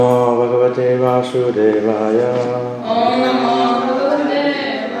Namo Bhagavate Vasudevaya. Om Namo Bhagavate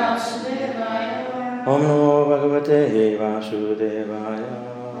Vasudevaya. Om Namo Bhagavate Vasudevaya.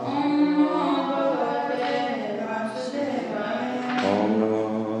 Om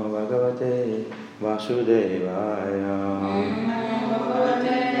Namo Bhagavate Vasudevaya. Om Namo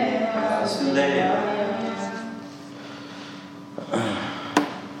Bhagavate Vasudevaya.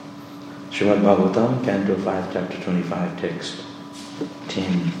 Srimad Bhagavatam, Canto 5, Chapter 25, Text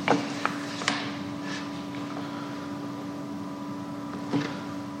 10.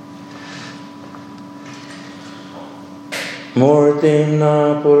 Murtim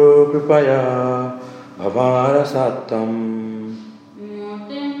na puru kripaya bhavara sattam.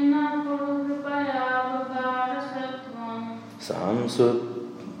 Murtim na puru kripaya bhavara sattam.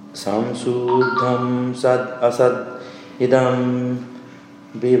 Samsudham sad asad idam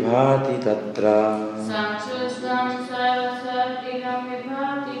vibhati tatra. Samsudham sad asad idam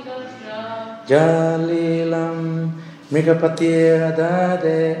vibhati tatra. Jalilam mrigapatir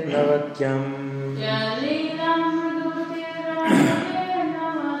adade navatyam. Jalilam mrigapatir adade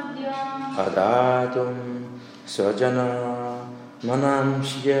navatyam. Adatum swajana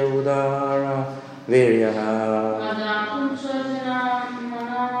manamshya udara viryaha. Adatum swajana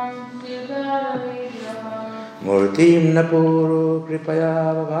manamshya udara viryaha. Murtim na puru kripaya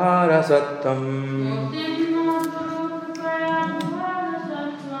bhavara sattam. Murtim na puru kripaya bhavara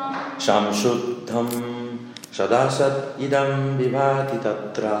sattam. Samshuddham sadasat idam vibhati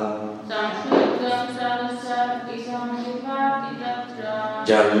tatra. Samshuddham sadasat idam vibhati tatra.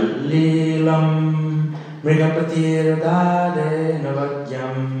 Jalilam mrigapatir dade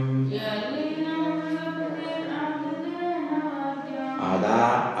navakyam. Jalilam mrigapatir adade navatyam.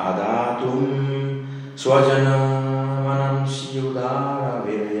 Adatum swajana manamshya udara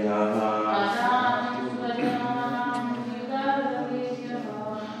viryaha. Adatum swajana manamshya udara viryaha.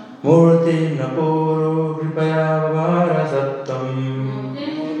 Murtim na puru kripaya bhavara sattam.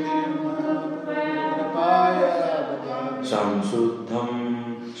 Samshuddham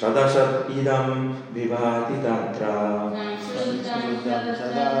sadasat idam vibhati tatra.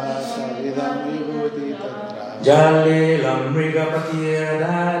 Jalilam mrigapatir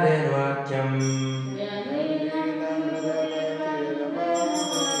dade navakyam.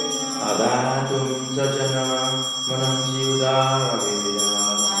 Adatum sajana manamshya udara viryaha.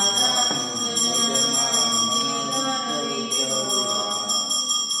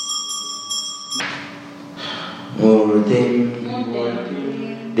 Murtim,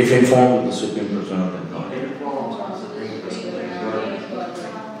 different form of the Supreme Personality of Godhead.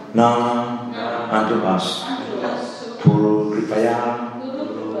 Now unto us, Puru Kripaya,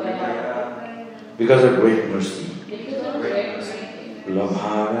 because of great mercy,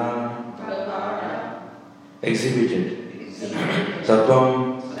 Labhara exhibited Sattvam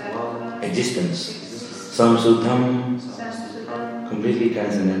existence, Samsudham completely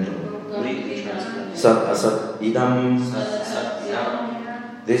transcendental, Sat Asat Idam,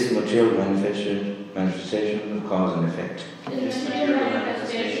 this material manifestation of cause and effect.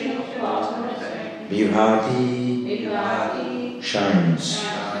 Vibhati shines.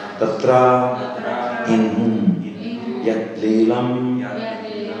 Tatra in whom. Yat Leelam,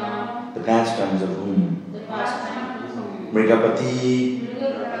 the pastimes of whom. Mrigapati,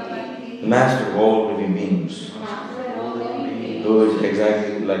 the master of all living beings, who is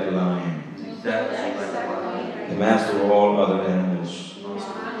exactly like a lion. The master of all other animals.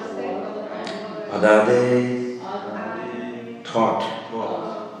 Adade, taught.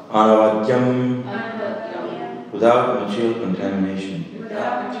 Anavadyam, without material contamination.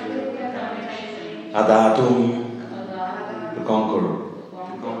 Adatum, the conqueror.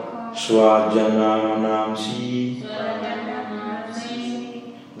 Swajananamsi,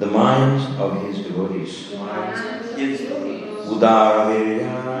 the minds of his devotees.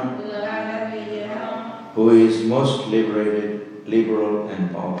 Udaravirya, who is most liberated, liberal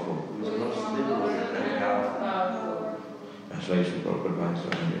and powerful. Translation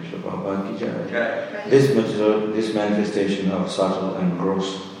Prabhupada Ki Jai. This manifestation of subtle and gross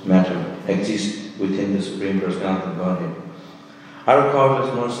matter exists within the Supreme Personality of Godhead. Out of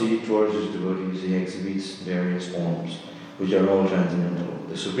causeless mercy towards his devotees, he exhibits various forms, which are all transcendental.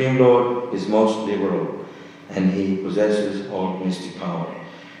 The Supreme Lord is most liberal, and he possesses all mystic power.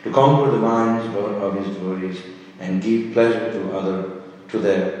 To conquer the minds of his devotees and give pleasure to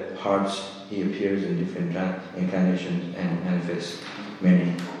their hearts, he appears in different incarnations and manifests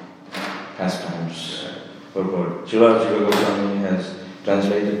many pastimes. Purport. Srila Jiva Goswami has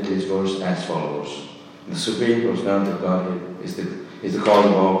translated this verse as follows. The Supreme Personality of Godhead is the cause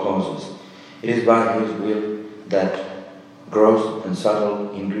of all causes. It is by His will that gross and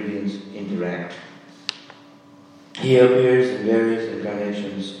subtle ingredients interact. He appears in various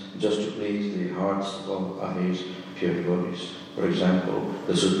incarnations just to please the hearts of his pure devotees. For example,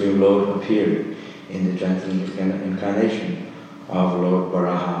 the Supreme Lord appeared in the transcendental incarnation of Lord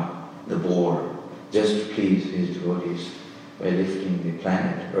Varaha, the boar, just to please his devotees by lifting the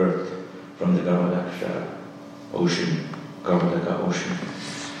planet Earth from the Garbhadaksha ocean, Garbhadaka ocean.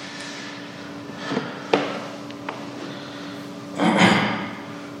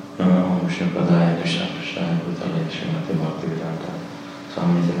 Namo Vishnu Padaya Krishna Krishna Bhutale Srimati Bhaktivedanta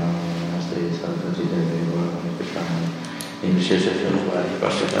Swami Namaste Saraswati Devi Varamani Krishna in Visheshashavai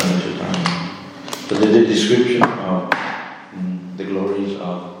Pashatana Sutana. So there's a description of the glories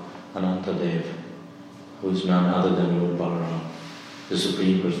of Anantadev, who is none other than Lord Balaram, the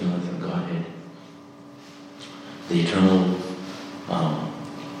Supreme Personality of Godhead, the eternal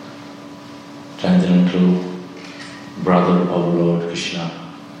transcendental brother of Lord Krishna,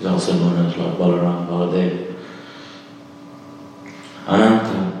 is also known as Lord Balaram, Baladev.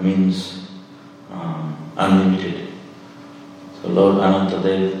 Ananta means unlimited. So Lord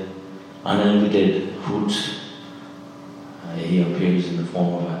Anantadev, unlimited hoots. He appears in the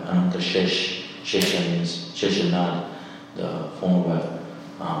form of Ananta Shesh. Shesha means Sheshanad, the form of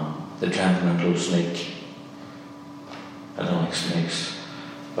the transcendental snake. I don't like snakes,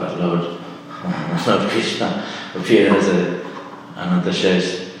 but Lord Krishna appeared as Ananta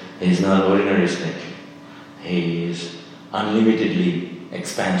Shesh. He is not an ordinary snake. He is unlimitedly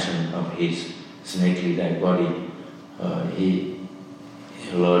expansion of his snakely-like body.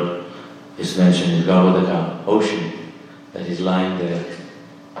 Lord is mentioned in Garbhadaka ocean, that is lying there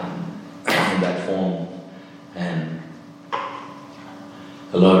in that form. And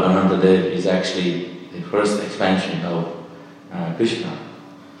Lord Anantadev is actually the first expansion of Krishna.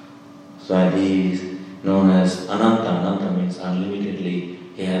 So he is known as Ananta. Ananta means unlimitedly.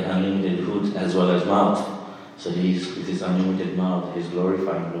 He had unlimited hoods as well as mouth. So with his unlimited mouth, he is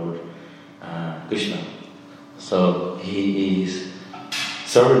glorifying Lord Krishna. So he is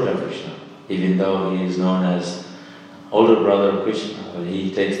servant of Krishna, even though he is known as older brother of Krishna. But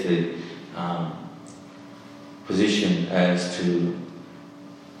he takes the position as to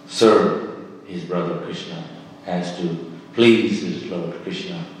serve his brother Krishna, as to please his Lord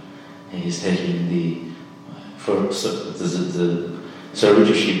Krishna. He is taking the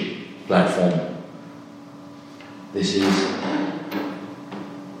servitorship platform. This is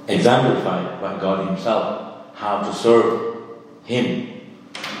exemplified by God Himself, how to serve Him.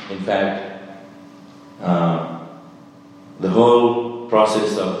 In fact, the whole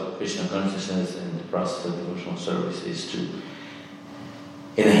process of Krishna consciousness and the process of devotional service is to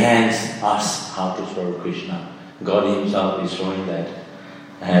enhance us how to serve Krishna. God Himself is showing that,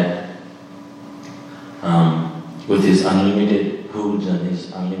 and with His unlimited hoods and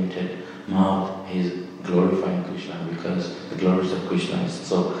His unlimited mouth, He is glorifying Krishna, because the glories of Krishna is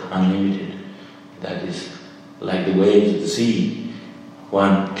so unlimited. That is like the waves of the sea.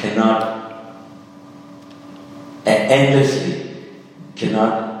 One cannot endlessly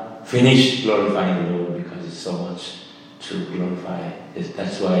cannot finish glorifying the Lord, because it's so much to glorify.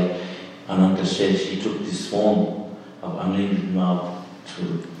 That's why Ananta says he took this form of unlimited mouth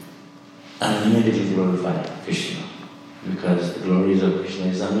to unlimitedly glorify Krishna, because the glories of Krishna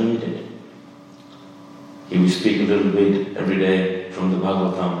is unlimited. He will speak a little bit every day from the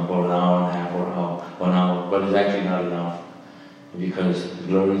Bhagavatam for an hour and a half or 1 hour, but it's actually not enough, because the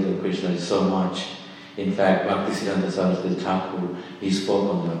glories of Krishna is so much. In fact, Bhaktisiddhanta Saraswati Thakur, he spoke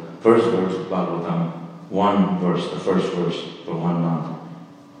on the first verse of Bhagavatam, the first verse for 1 month,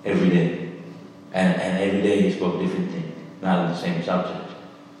 every day. And every day he spoke different things, not on the same subject.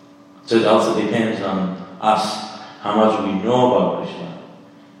 So it also depends on us, how much we know about Krishna.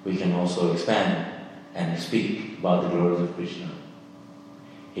 We can also expand and speak about the glories of Krishna.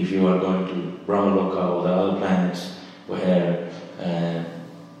 If you are going to Brahmaloka or the other planets where the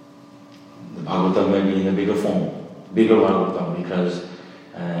Bhagavatam may be in a bigger form, bigger Bhagavatam, because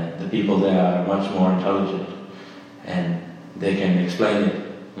the people there are much more intelligent and they can explain it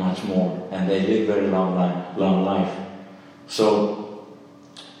much more, and they live very long life. So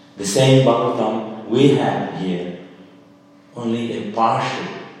the same Bhagavatam we have here, only a partial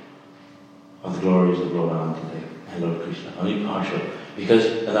of the glories of Lord Anantadev and Lord Krishna, only partial.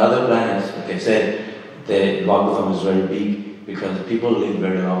 Because on other planets, like I said, the Bhagavatam is very big, because people live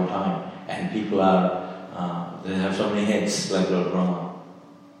very long time, and people they have so many heads like Lord Brahma.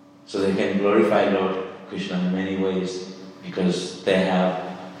 So they can glorify Lord Krishna in many ways, because they have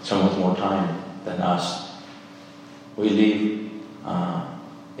so much more time than us. We live,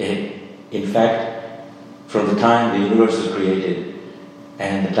 in fact, from the time the universe is created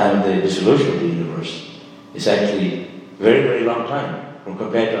and the time of the dissolution of the universe, is actually very, very long time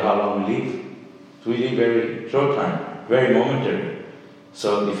compared to how long we live. So we live very short time, very momentary.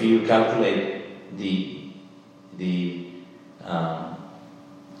 So if you calculate the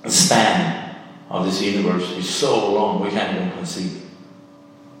span of this universe is so long, we can't even conceive.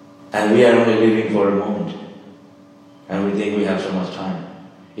 And we are only living for a moment. And we think we have so much time.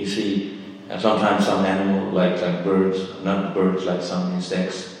 You see, sometimes some animal, like birds, not birds, like some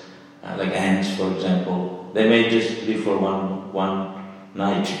insects, like ants, for example, they may just live for one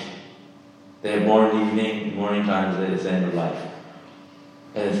night. They have more in the evening, morning times, it's the end of life.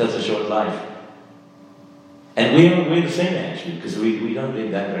 And it's such a short life. And we're the same actually, because we don't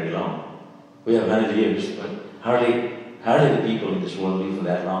live that very long. We have 100 years, but hardly the people in this world live for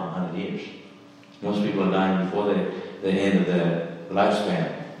that long, 100 years. Most people are dying before the end of their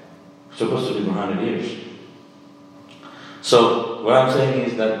lifespan. Supposed to live 100 years. So what I'm saying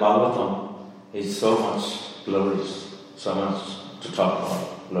is that Bhagavatam is so much glorious, so much to talk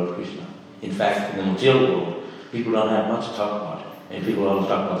about Lord Krishna. In fact, in the material world, people don't have much to talk about. And people always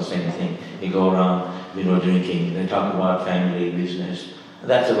talk about the same thing. They go around, drinking, they talk about family, business.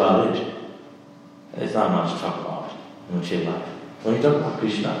 That's about it. There's not much to talk about in material life. When you talk about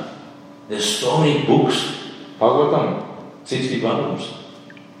Krishna, there's so many books. Bhagavatam, 60 volumes.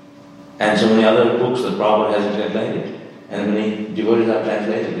 And so many other books that Prabhupada has translated. And many devotees have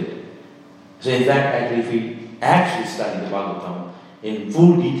translated it. So in fact, actually, if we actually study the Bhagavatam in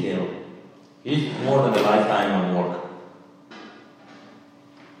full detail, it's more than a lifetime of work.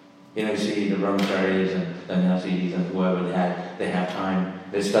 You see the brahmacharis and sannyasis and whoever they have time,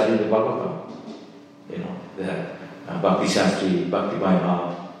 they study the Bhagavatam. The Bhakti Shastri, Bhakti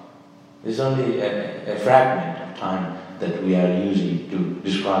Vaibhav. It's only a fragment of time that we are using to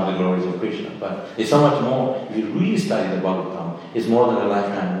describe the glories of Krishna. But it's so much more, if you really study the Bhagavatam, it's more than a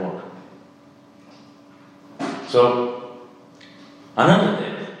lifetime work. So,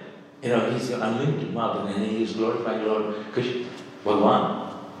 Anandadev, he's unlimited mouth and he is glorifying Lord Krishna,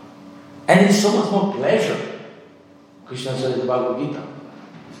 Bhagavan. And it's so much more pleasure. Krishna says in the Bhagavad Gita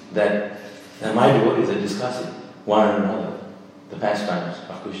that my devotees are discussing one another the pastimes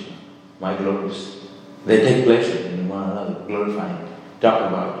of Krishna, my glories. They take pleasure in one another, glorifying, talking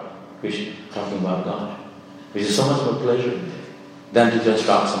about Krishna, talking about God. Which is so much more pleasure in it than to just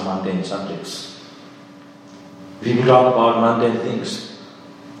talk some mundane subjects. People talk about mundane things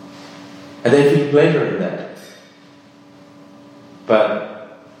and they feel pleasure in that.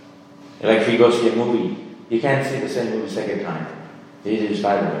 But like if you go see a movie, you can't see the same movie second time. You just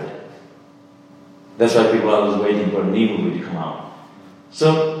tired of it. That's why people are always waiting for a new movie to come out.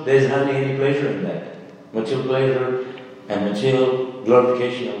 So there's hardly any pleasure in that. Material pleasure and material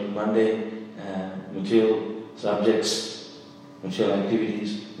glorification of mundane material subjects, material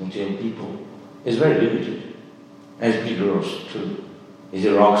activities, material people is very limited. And it's pretty gross too. He's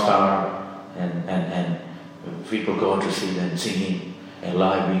a rock star and people go to see them singing and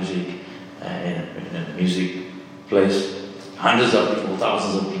live music in a music place. Hundreds of people,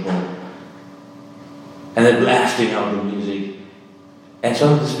 thousands of people. And they're blasting out the music. And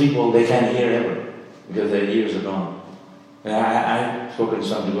some of these people, they can't hear ever because their ears are gone. And I've spoken to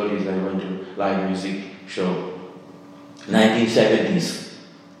some devotees that went to live music show, 1970s,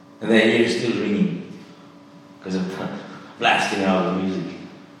 and their ears still ringing because of blasting out the music.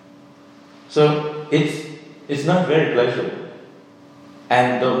 So it's not very pleasurable.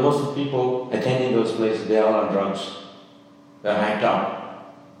 And most of the people attending those places, they are all on drugs. They're hyped up.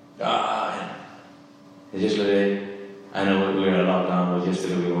 Yesterday, I know we were in lockdown, but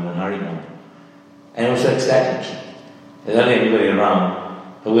yesterday we went on Harinam. And it was so ecstatic. There's hardly anybody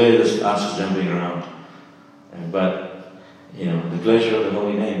around. The way us is jumping around. But, the pleasure of the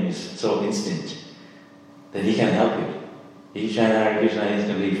holy name is so instant that he can't help it. He chant Hare Krishna,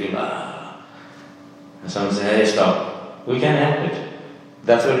 instantly you feel, And someone says, hey, stop. We can't help it.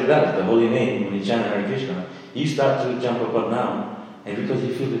 That's what it does. The holy name, when you chant Hare Krishna, you start to jump up and down. And because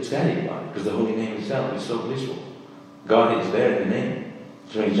you feel ecstatic about it, because the holy name itself is so blissful. God is there in the name.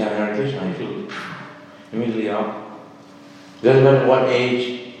 So when you chant Hare Krishna, you feel immediately up. Doesn't matter what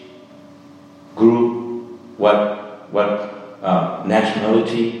age, group, what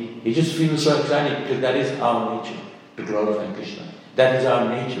nationality, you just feel so excited because that is our nature, to glorify Krishna. That is our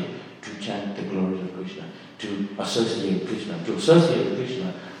nature, to chant the glories of Krishna, to associate with Krishna. To associate with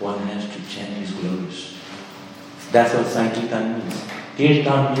Krishna, one has to chant his glories. That's what Sankirtan means.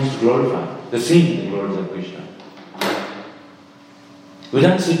 Kirtan means to glorify, to sing the glories of Krishna. We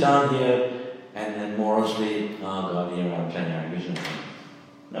don't sit down here and morosely, oh God, here I'm chanting Hare Krishna.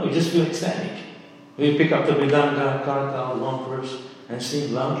 No, we just feel ecstatic. We pick up the Mridanga, Kartal, long verse and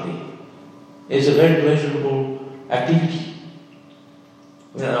sing loudly. It's a very pleasurable activity.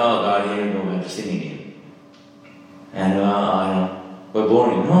 Oh God, here we go, we're singing it. And we're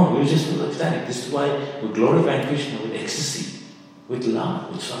boring. No, we just feel ecstatic. This is why we glorify Krishna with ecstasy, with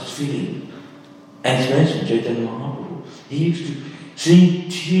love, with such feeling. And it's mentioned, Chaitanya Mahaprabhu, he used to see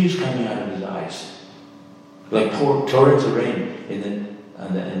tears coming out of his eyes, like torrents of rain in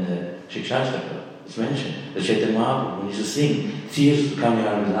the Shikshashtaka. It's mentioned that Chaitanya Mahaprabhu, when he used to sing, tears were coming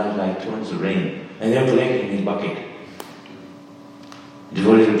out of his eyes like torrents of rain, and they were collecting in his bucket.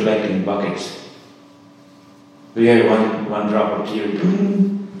 Devotees were collecting in buckets. We had one drop of tear.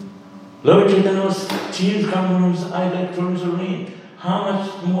 Lord Chaitanya's tears come from his eyes like torrents of rain. How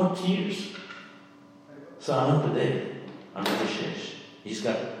much more tears? So Anantadev, Anantashesh, he's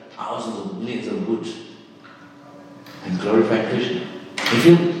got thousands of millions of woods and glorified Krishna. He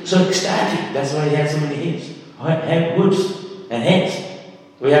feels so ecstatic. That's why he has so many heads. Have woods and heads.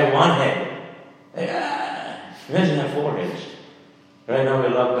 We have one head. Imagine have 4 heads. Right now we're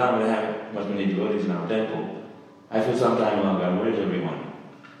locked down. We have much many devotees in our temple. I feel sometime, oh God, where's everyone?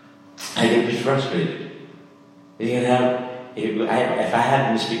 I get a bit frustrated. You can have, if I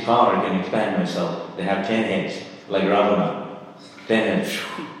had mystic power, I can expand myself. They have 10 heads, like Ravana. 10 heads.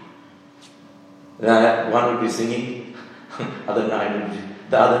 One would be singing, the other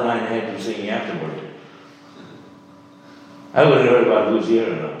 9 heads were singing afterward. I wouldn't worry about who's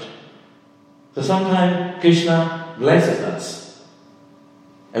here or not. So sometimes Krishna blesses us,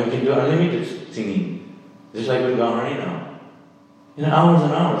 and we can do unlimited singing, just like we've gone right now. Hours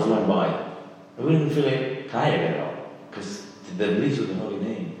and hours went by. We didn't feel like tired at all, because the bliss of the holy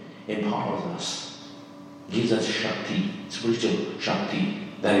name empowers us, gives us Shakti, spiritual Shakti,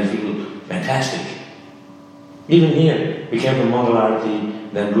 that we feel fantastic. Even here, we came from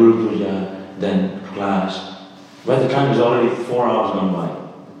Mangalarati, then Guru Puja, then class. By the time it's already 4 hours gone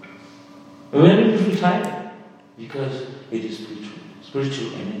by. We didn't feel tired, because it is spiritual.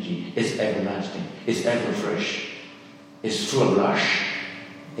 Spiritual energy is everlasting, it's ever fresh. It's full of lush,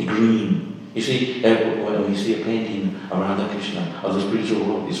 a green. You see, when you see a painting of Radha Krishna, of the spiritual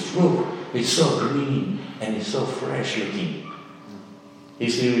world, it's full. It's so green and it's so fresh looking. You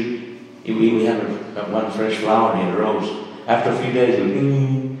see, we have one fresh flower in a rose. After a few days,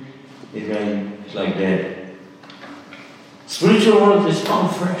 it's like dead. Spiritual world is all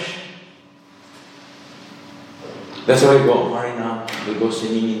fresh. That's why we go Harinam, we go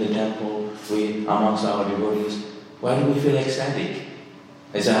singing in the temple, we amongst our devotees. Why do we feel ecstatic?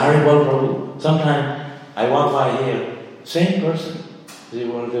 It's a Haribol Prabhu. Sometimes I walk by here, same person. See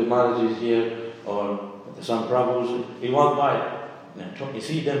one of the Maharajas here, or some Prabhus, you walk by, you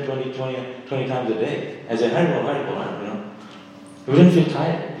see them 20 times a day. I say, Haribol, We don't feel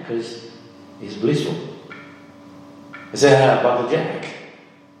tired because it's blissful. I say, Bhakta Jack.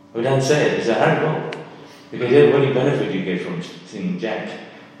 We don't say it, it's a Haribol. Because every benefit you get from singing Jack.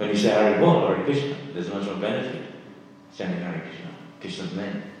 When you say Haribol or Krishna, there's much more benefit. Chanting Hare Krishna, Krishna's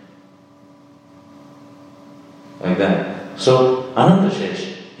name. Like that. So,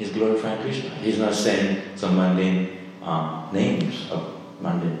 Anantashesh is glorifying Krishna. He's not saying some mundane names of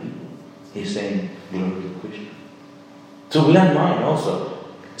mundane people. He's saying glory to Krishna. So we don't mind also.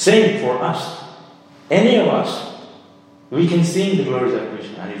 Same for us. Any of us, we can sing the glories of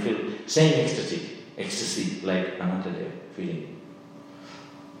Krishna and you feel same ecstasy like Anantadev feeling.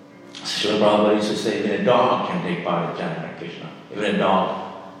 Srila Prabhupada used to say, even a dog can take part in chanting Hare Krishna. Even a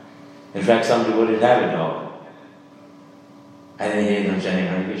dog. In fact, some devotees have a dog. And they hear them chanting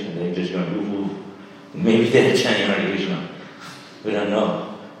Hare Krishna. They're just going, woof woof. Maybe they're chanting Hare Krishna. We don't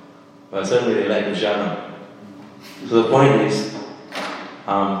know. But certainly they like Vishana. So the point is,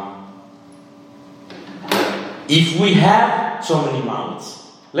 if we have so many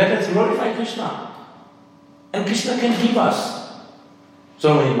mouths, let us glorify Krishna. And Krishna can give us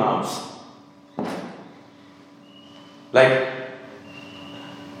so many mouths. Like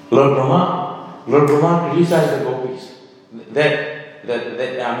Lord Brahma criticized the gopis.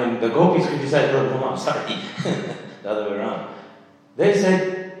 The gopis criticized Lord Brahma, sorry, the other way around. They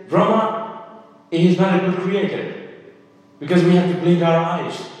said, Brahma is not a good creator because we have to blink our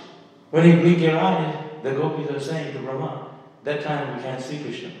eyes. When you blink your eyes, the gopis are saying to Brahma, that time we can't see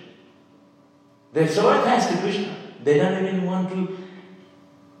Krishna. They're so attached to Krishna, they don't even want to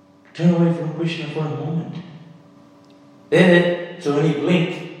turn away from Krishna for a moment. So when you blink,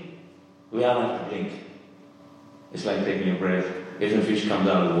 we all have to blink. It's like taking a breath. If a fish comes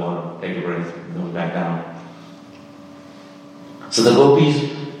out of the water, take a breath, goes back down. So the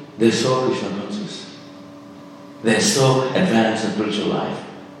gopis, they're so Krishna conscious. They're so advanced in spiritual life.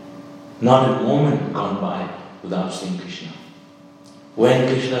 not a moment gone by without seeing Krishna. When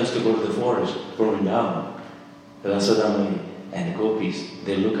Krishna used to go to the forest, going down, Rasodamani and the gopis,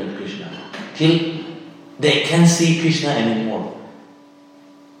 they look at Krishna till they can't see Krishna anymore.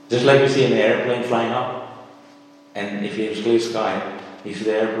 Just like you see an airplane flying up, and if you have clear sky, you see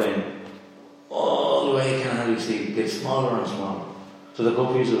the airplane all the way, you can hardly see, it gets smaller and smaller. So the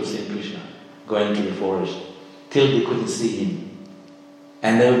gopis would see Krishna going to the forest till they couldn't see him.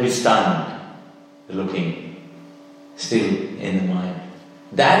 And they would be stunned, looking, still in the mind.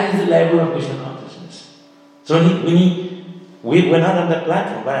 That is the level of Krishna consciousness. So we're not on that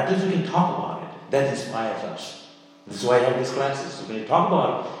platform, but at least we can talk about it. That inspires us. This is why I have these classes. So when you talk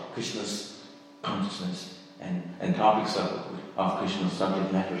about Krishna's consciousness and topics of Krishna's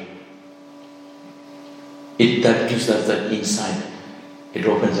subject matter, that gives us that insight. It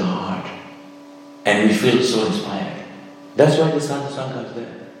opens our heart. And we feel so inspired. That's why the Sadhu Sangha is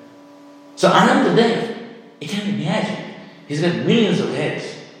there. So Anantadev, you can imagine, he's got millions of heads.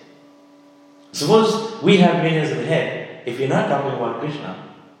 Suppose we have millions of heads, if you're not talking about Krishna,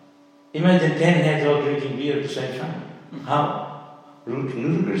 imagine 10 heads all drinking beer at the same time. How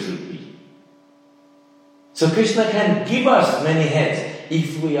ludicrous it would be. So Krishna can give us many heads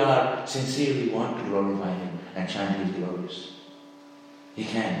if we are sincerely want to glorify Him and chant His glories. He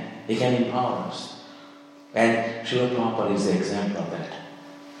can empower us. And Srila Prabhupada is the example of that.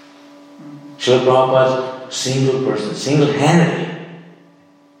 Srila Prabhupada, single person, single-handedly,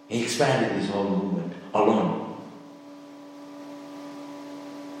 he expanded this whole movement alone.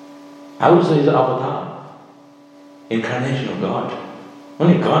 I would say he's an avatar, incarnation of God.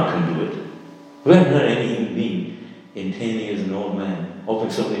 Only God can do it. We haven't heard any human being in 10 years, an old man, open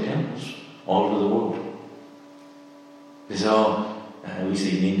so many temples all over the world. This is how we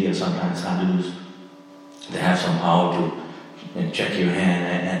see in India sometimes sadhus. They have some power to check your hand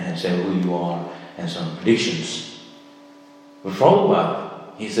and say who you are and some predictions. But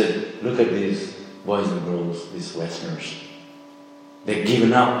Prabhupada, he said, look at these boys and girls, these Westerners. They've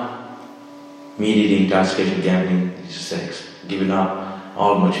given up meat eating, intoxication, gambling, sex, given up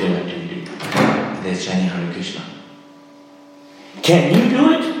all material activity. They're chanting Hare Krishna. Can you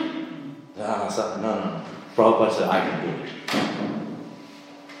do it? No. Prabhupada said, I can do it.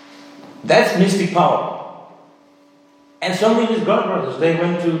 That's mystic power. And so many of his godbrothers, they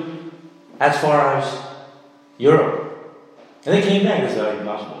went to as far as Europe. And they came back, they said,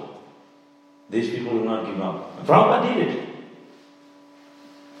 impossible. These people will not give up. And Prabhupada did it.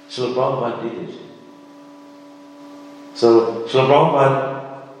 Srila Prabhupada did it. So Srila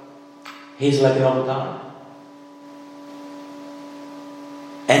Prabhupada, he's like an avatar.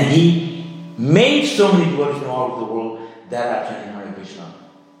 And he made so many devotees from all over the world that are chanting Hare Krishna.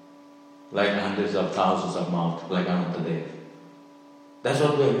 Like hundreds of thousands of mouths, like Anantadev. That's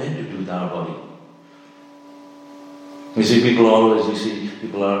what we're meant to do with our body. You see people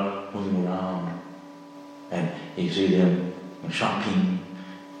are moving around and you see them shopping.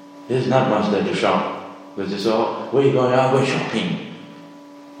 There's not much there to shop. But they say, oh, where are you going? I'm going shopping.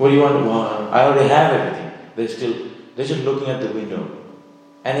 What do you want to buy? I already have everything. They're just looking at the window.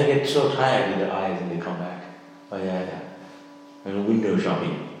 And they get so tired with their eyes and they come back. Oh yeah. Window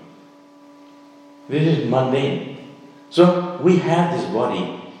shopping. This is mundane. So we have this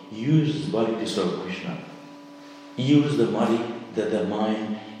body. Use this body to serve Krishna. Use the body, the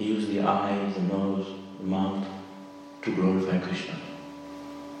mind, use the eyes, the nose, the mouth to glorify Krishna.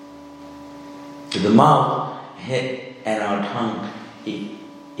 The mouth, head and our tongue,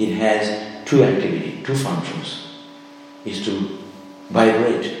 it has two activities, two functions. Is to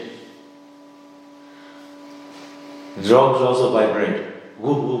vibrate. The dogs also vibrate.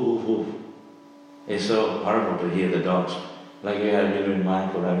 Woof, woof, woof, woof. It's so horrible to hear the dogs. Like we had in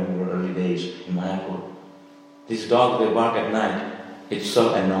Mayapur, I remember early days in Mayapur. These dogs, they bark at night. It's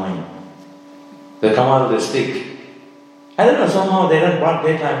so annoying. They come out of the stick. I don't know, somehow they don't bark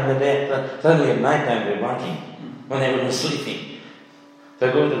daytime in the day. Suddenly at night time they're barking when everyone's sleeping. So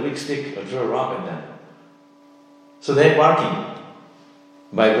I go with a big stick or throw a rock at them. So they're barking,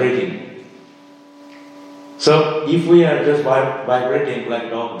 vibrating. So if we are just vibrating like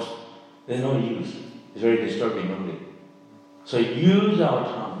dogs, there's no use. It's very disturbing only. So use our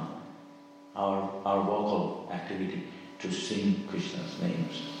tongue, our vocal activity to sing Krishna's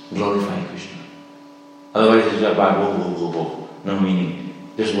names, glorify Krishna. Otherwise it's just about whoa, no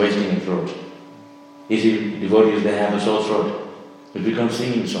meaning, just wasting a throat. You see, devotees, they have a sore throat. It becomes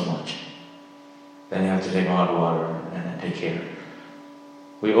singing so much. Then you have to take hot water and take care.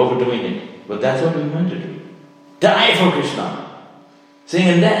 We're overdoing it, but that's what we meant to do. Die for Krishna. Sing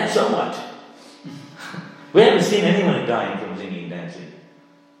and dance so much. We haven't seen anyone dying from singing and dancing.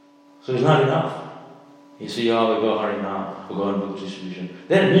 So it's not enough. You see, we go Harinam, we go on book distribution.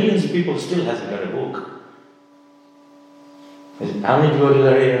 There are millions of people still hasn't got a book. How many people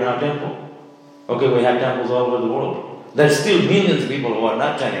are here in our temple? Okay, we have temples all over the world. There's still millions of people who are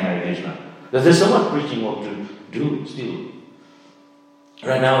not chanting Hare Krishna. There's so much preaching work to do still.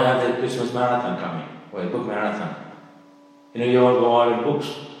 Right now we have the Christmas marathon coming, or a book marathon. You all go out in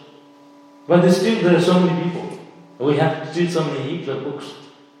books. But there are so many people. We have still so many heaps of books.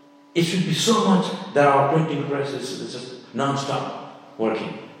 It should be so much that our printing press is just non-stop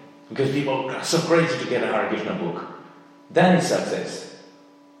working. Because people are so crazy to get a Hare Krishna book. Then it's success.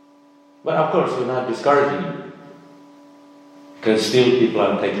 But of course, we're not discouraging you. Because still people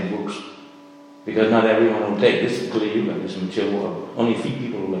are taking books. Because not everyone will take. This is Kali Yuga, this is mature world. Only a few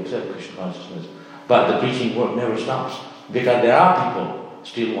people will accept Krishna consciousness. But the preaching work never stops. Because there are people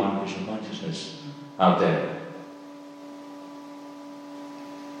still want Krishna consciousness out there.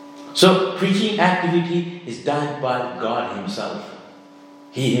 So preaching activity is done by God Himself.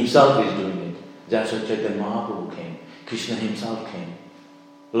 He Himself is doing it. That's why Chaitanya Mahaprabhu came. Krishna Himself came.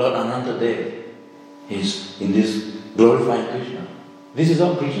 Lord Anantadev is in this glorifying Krishna. This is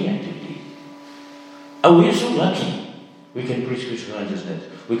our preaching activity. And we are so lucky. We can preach Krishna consciousness.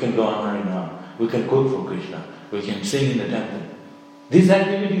 We can go on and on. We can cook for Krishna. We can sing in the temple. These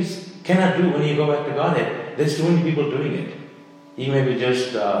activities cannot do when you go back to Godhead. There's too many people doing it. You may be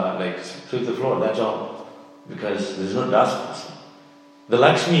just sweep the floor, that's all. Because there's no dust. The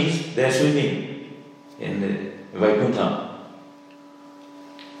Lakshmis, they're sweeping in the Vaikuntha.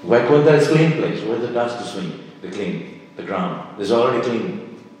 Vaikuntha is a clean place. Where the dust is sweep? The clean, the ground. There's already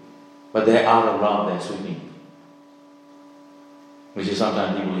clean. But they're out of love, they're sweeping. Which is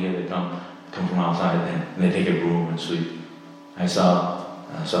sometimes people here, they come from outside and they take a broom and sweep. I saw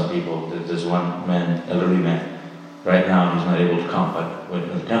some people, there's one man, elderly man. Right now he's not able to come, but when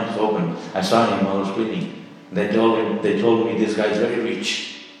the temple's open, I saw him while I was cleaning. They told me this guy's very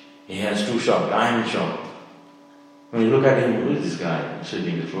rich. He has 2 shops, diamond shop. When you look at him, who is this guy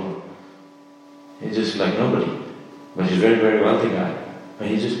sweeping the floor? He's just like nobody. But he's a very, very wealthy guy. And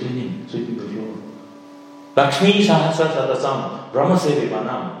he's just cleaning, sweeping the floor. Lakshmi Sahasra Sadasam, Brahma Sevi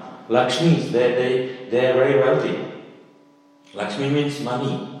Vanam. Lakshmis, they're very wealthy. Lakshmi means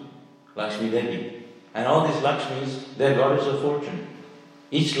money. Lakshmi Devi. And all these Lakshmis, they're goddess of fortune.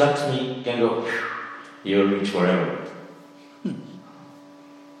 Each Lakshmi can go, you're rich forever.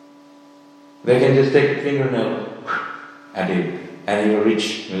 They can just take a fingernail at you, and you're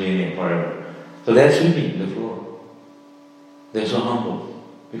rich, millionaire forever. So they're sweeping the floor. They're so humble.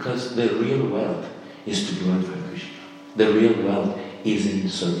 Because the real wealth is to glorify Krishna. The real wealth is in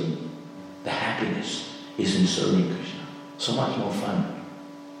serving. The happiness is in serving Krishna. So much more fun.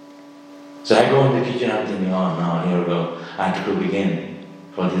 So I go in the kitchen, I'm thinking, oh no, here we go. I have to cook again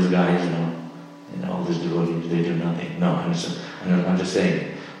for these guys, all these devotees, they do nothing. No, I'm just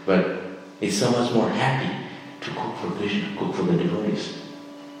saying. But it's so much more happy to cook for Krishna, cook for the devotees.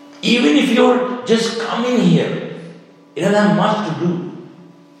 Even if you're just coming here, you don't have much to do.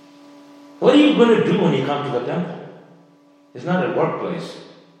 What are you going to do when you come to the temple? It's not a workplace.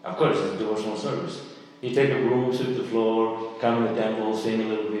 Of course, it's a devotional service. You take a broom, sweep the floor, come in the temple, sing a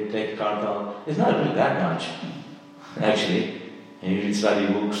little bit, take a kartal. It's not really that much, actually. And you study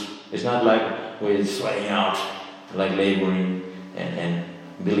books. It's not like we're sweating out, like laboring and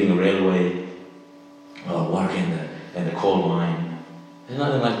building a railway or working in the coal mine. It's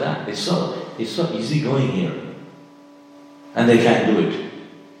nothing like that. It's so easy going here. And they can't do it.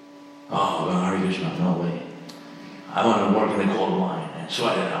 Oh, Hare Krishna, no way. I want to work in the coal mine and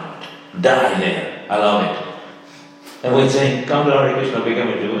sweat it out. Die there. I love it. And we're saying, come to Hare Krishna, become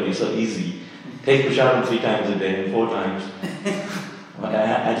a devotee. It's so easy. Take prasadam 3 times a day, 4 times.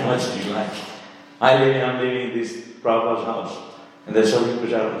 How much do you like? I'm living in this Prabhupada's house. And there's so many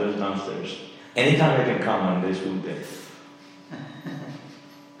prasadam just downstairs. Anytime I can come and there's food there.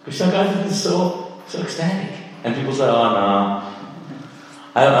 Krishna consciousness is so ecstatic. And people say, oh no,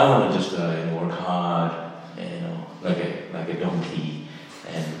 I want to just work hard, like a donkey.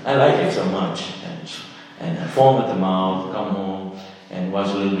 And I like it so much. And I foam at the mouth, come home and watch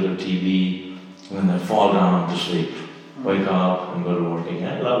a little bit of TV, and then I fall down to sleep, wake up and go to work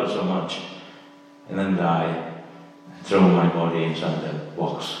again. I love it so much. And then die, throw my body inside the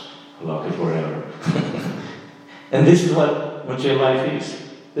box, lock it forever. And this is what mature life is.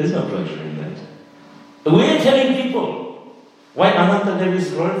 There's no pleasure in that. But we are telling people why Anantadev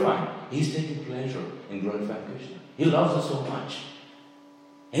is glorifying. He's taking pleasure in glorifying Krishna. He loves us so much.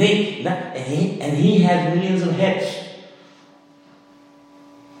 And he has millions of heads.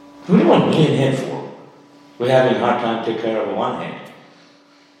 What do you want a million heads for? We're having a hard time to take care of one head.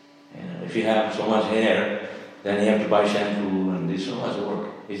 If you have so much hair, then you have to buy shampoo and there's so much work.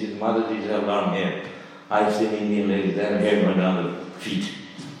 You see, the Mataji's have long hair. I've seen Indian ladies, they have hair going down their feet.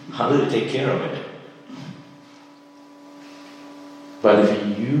 How do they take care of it? But if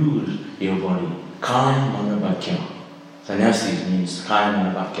you use your body, Kaya Manavakya, sannyasis means Kaya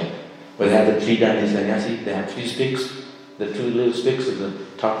Manavakya. But they have the 3 dandi sannyasi, they have 3 sticks, the 2 little sticks at the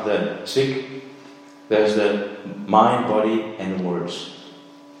top of the stick. There's the mind, body, and the words.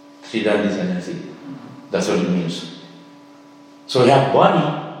 3 dandi sannyasi. That's what it means. So you have body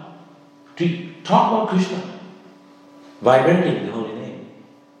to talk about Krishna, vibrating the holy name.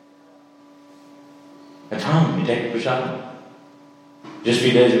 At home, you take prasadam. Just a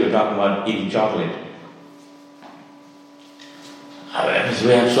few days ago, we were talking about eating chocolate. We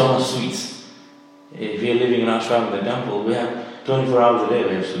have so much sweets. If we are living in ashram in the temple, we have 24 hours a day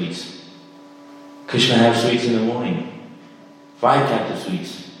we have sweets. Krishna has sweets in the morning. 5 types of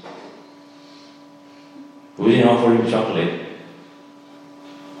sweets. We didn't offer him chocolate.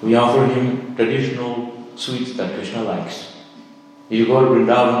 We offer him traditional sweets that Krishna likes. If you go to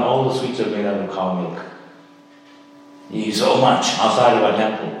Vrindavan, all the sweets are made out of cow milk. You eat so much outside of our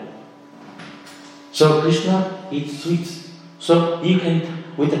temple. So Krishna eats sweets. So you can,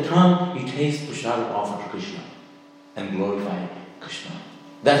 with the tongue, you taste prasadam offered to Krishna and glorify Krishna.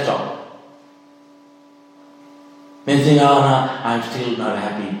 That's all. Many think, I'm still not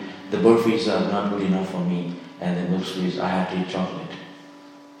happy. The burfis are not good enough for me, and the milk sweets, I have to eat chocolate.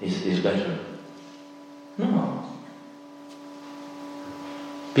 Is better. No.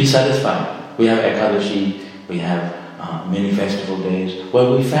 Be satisfied. We have Ekadashi, we have many festival days where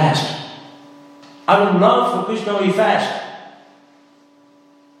we fast. I would love for Krishna we fast.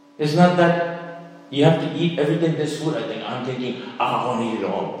 It's not that you have to eat everything, this food. I'm thinking, I want to eat it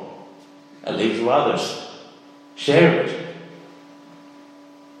all. I leave to others. Share it.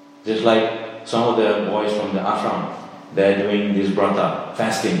 Just like some of the boys from the ashram, they're doing this brata,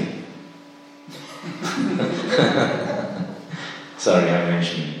 fasting. Sorry, I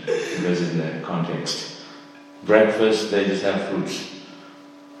mentioned it because in the context. Breakfast, they just have fruits.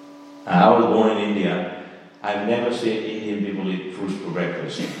 I was born in India. I've never seen Indian people eat fruits for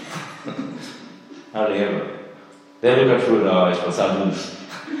breakfast. Hardly ever. They look at fruit, it's for sadhus.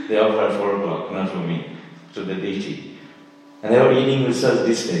 They offer at 4 o'clock, not for me, to the deity. And they were eating with such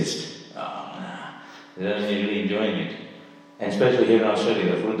distaste. They're not really enjoying it. And especially here in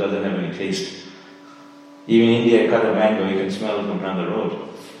Australia, the fruit doesn't have any taste. Even in India, you cut a mango, you can smell it from down the road.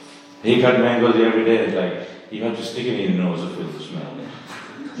 He cut mangoes every day, it's like, you have to stick it in your nose to feel the smell.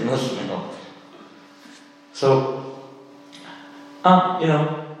 No smell. So,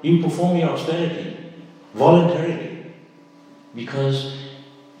 you perform your austerity voluntarily because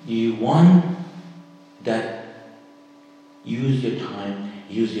you want that use your time,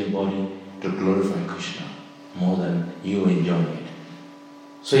 use your body to glorify Krishna more than you enjoying it.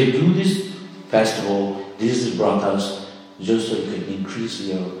 So you do this festival, this is bratas, just so you can increase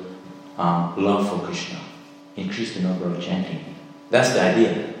your love for Krishna, increase the number of chanting. That's the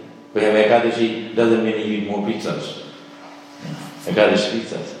idea. We have Ekadashi, doesn't mean you eat more pizzas. Ekadashi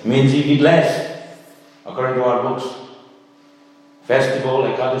pizzas. Means you eat less, according to our books. Festival,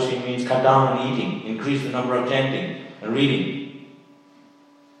 Ekadashi means cut down on eating, increase the number of chanting and reading.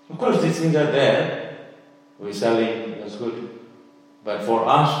 Of course, these things are there. We're selling, that's good. But for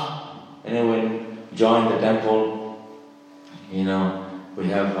us, when we join the temple, we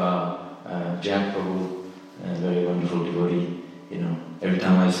have Jack Prabhu, a very wonderful devotee. Every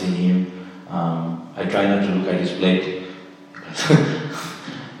time I see him, I try not to look at his plate.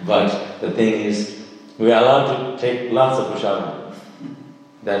 But the thing is, we are allowed to take lots of prasadam.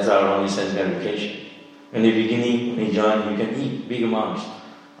 That's our only sense gratification. In the beginning, when you join, you can eat big amounts.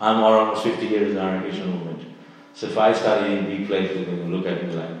 I'm almost 50 years in our Krishna movement. So if I start eating big plates, they will look at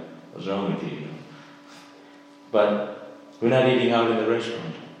me like, what's wrong with you? But we're not eating out in the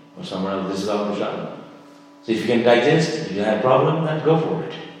restaurant or somewhere else. This is our prasadam. So if you can digest it, if you have a problem, then go for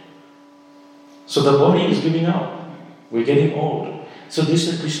it. So the body is giving out. We're getting old. So this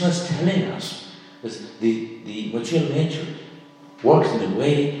is Krishna is telling us, the material nature works in a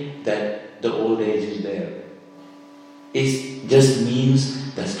way that the old age is there. It just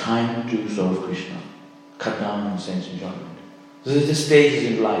means that's time to serve Krishna. Cut down on sense enjoyment. So there's just stages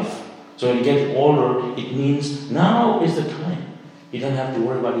in life. So when you get older, it means now is the time. You don't have to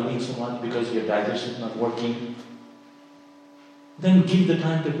worry about eating so much because your digestion is not working. Then give the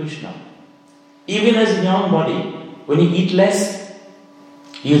time to Krishna. Even as a young body, when you eat less,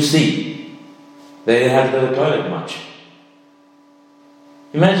 you see they have to go to the toilet much.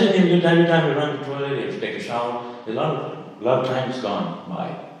 Imagine if every time you run to the toilet, you have to take a shower, a lot of time is gone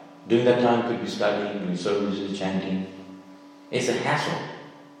by. During that time, could be studying, doing services, chanting. It's a hassle.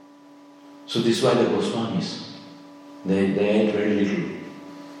 So this is why the Goswamis, they ate very little.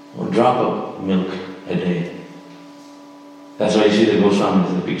 One drop of milk a day. That's why you see the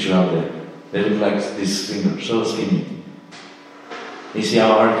Goswamis, the picture out there. They look like this finger, so skinny. You see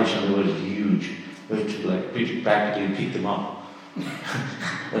how our Krishna was huge. We had to practically pick them up.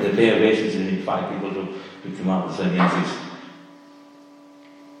 When they pay a basis, you need 5 people to pick them up, the sannyasis.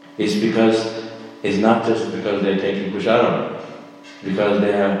 It's not just because they're taking prasadam, because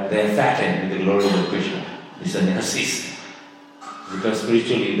they are fattened with the glory of Krishna, the sannyasis. Because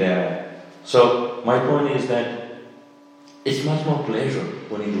spiritually they are. So my point is that it's much more pleasure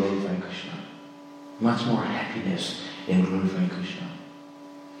when you glorify Krishna. Much more happiness in glorifying Krishna.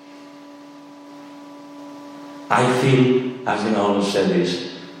 I feel, as I always said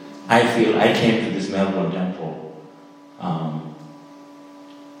this, I came to this Melbourne temple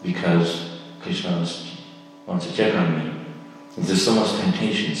because Krishna wants to check on me. There's so much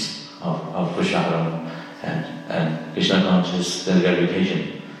temptations of prasadam and Krishna consciousness, the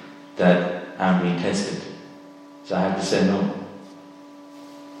gratification, that I'm being tested. So I have to say no.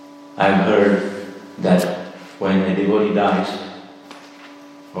 I've heard that when a devotee dies,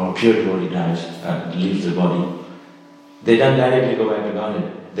 or a pure devotee dies and leaves the body, they don't directly go back to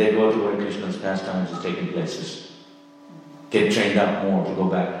Godhead. They go to where Krishna's pastimes is taking places. Get trained up more to go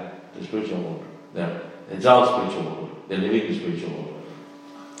back to the spiritual world. It's all spiritual world. They're living the spiritual world.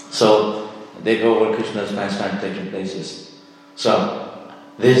 So they go where Krishna's pastimes taking places. So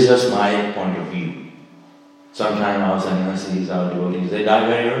this is just my point of view. Sometimes our sannyasis, our devotees, they die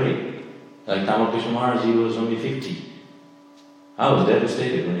very early. Like Tamakrishna Maharaj, he was only 50. I was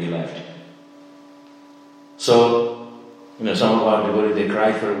devastated when he left. So, some of our devotees, they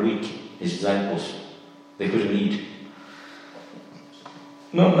cried for a week, his disciples. They couldn't eat.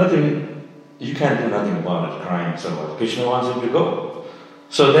 No, nothing. You can't do nothing about it, crying, so what? Krishna wants him to go.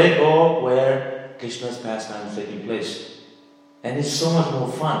 So they go where Krishna's pastime is taking place. And it's so much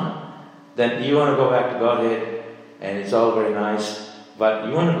more fun than you want to go back to Godhead and it's all very nice, but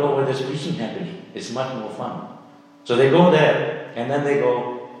you want to go where there's preaching happening. It's much more fun. So they go there and then they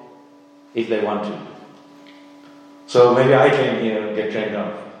go if they want to. So maybe I came here and get trained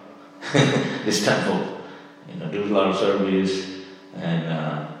up this temple, do a lot of service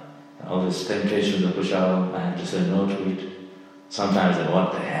and all these temptations of prasadam. I have to say no to it. Sometimes I say,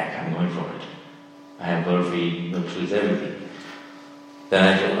 what the heck, I'm going for it. I have burfi, milk sweets, everything. Then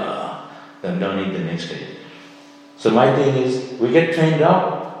I feel, then don't eat the next day. So my thing is, we get trained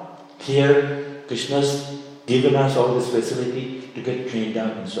up. Here, Krishna's given us all this facility to get trained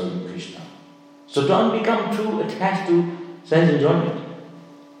up in serving Krishna. So don't become too attached to sense enjoyment.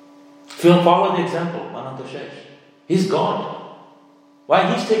 Follow the example, Ananta Shesh. He's God.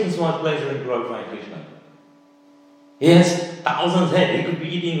 Why he's taking so much pleasure in glorifying Krishna? He has thousands of heads. He could be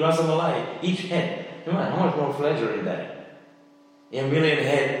eating rasamalai, each head. How much more pleasure in that? In a million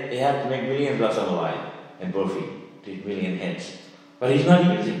heads, they have to make millions rasamalai and burfi to eat million heads. But he's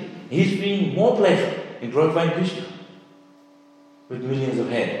not using. He's bringing more pleasure in glorifying Krishna with millions of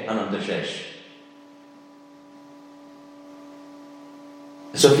heads, Ananta Shesh.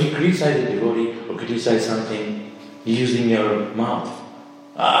 So if you criticize a devotee or criticize something, you're using your mouth.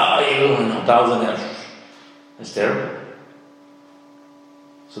 1,000 heads. That's terrible.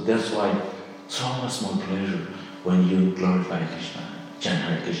 So that's why so much more pleasure when you glorify Krishna, chant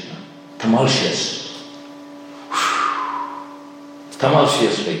Hare Krishna, tumultuously,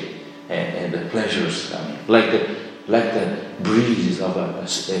 and the pleasures coming, like the breeze of a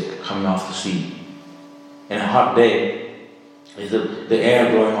stick coming off the sea. In a hot day, is the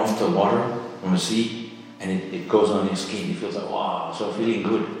air blowing off the water from the sea, and it goes on your skin. You feel like, wow, so feeling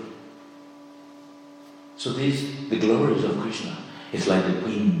good. So the glories of Krishna is like the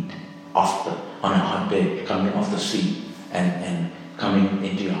wind on a hot day, coming off the sea and coming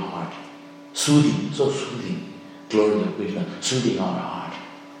into your heart. Soothing, so soothing. Glory of Krishna, soothing our heart.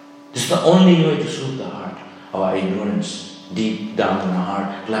 This is the only way to soothe the heart of our ignorance, deep down in our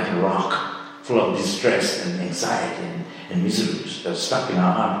heart, like a rock, full of distress and anxiety and miseries that's stuck in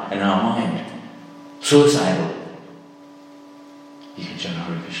our heart and our mind. Suicidal. You can chant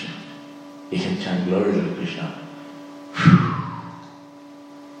Hare Krishna. You can chant glory of Krishna.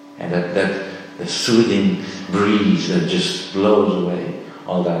 And that the soothing breeze that just blows away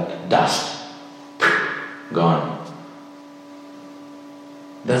all that dust. Gone.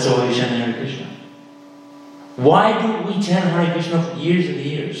 That's why we chant Hare Krishna. Why do we chant Hare Krishna for years and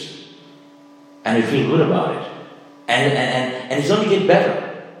years? And we feel good about it. And it's only get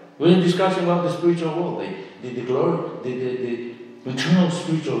better. We're discussing about the spiritual world, the glory, eternal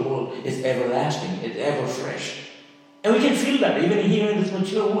spiritual world is everlasting, it's ever fresh. And we can feel that, even here in this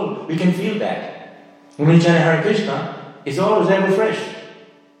material world, we can feel that. When we chant Hare Krishna, it's always ever fresh.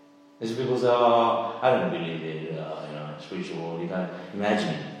 As people say, oh, I don't believe it, spiritual world, you can't imagine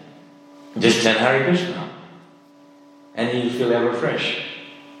it. Just chant Hare Krishna, and you feel ever fresh.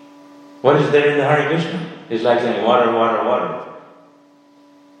 What is there in the Hare Krishna? It's like saying water, water, water.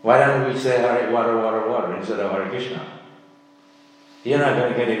 Why don't we say Hare, water, water, water instead of Hare Krishna? You're not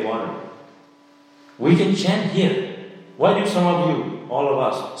going to get any water. We can chant here. Why do some of you, all of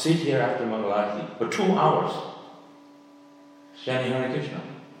us, sit here after Mangalarti for 2 hours chanting Hare Krishna?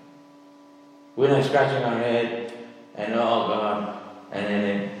 We're not scratching our head and oh God, and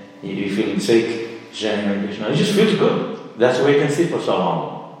then you're feeling sick chanting Hare Krishna. It just feels good. That's why you can sit for so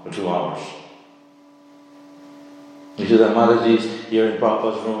long, for 2 hours. You see the Mataji's here in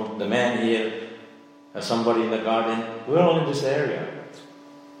Prabhupada's room, the man here, somebody in the garden, we're all in this area.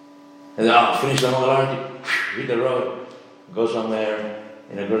 And then, finish the Mangalarti, hit the road, go somewhere,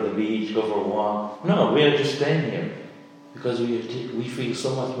 go to the beach, go for a walk. No, we are just staying here because we feel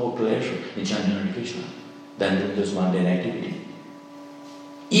so much more pleasure in chanting Hare Krishna than in this mundane activity.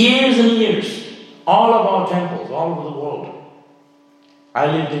 Years and years, all of our temples, all over the world. I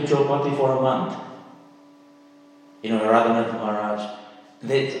lived in Chowpatty for a month. Radhanath Maharaj,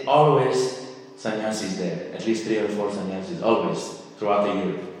 there's always sannyasis there, at least 3 or 4 sannyasis, always, throughout the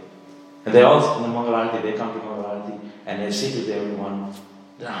year. And they all, in the Mangalarti, they come to Mangalarti and they sit with everyone.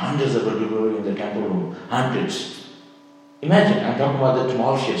 There are hundreds of devotees in the temple room, hundreds. Imagine, I'm talking about the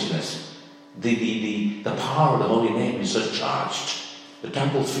tumultuousness. The power of the holy name is so charged. The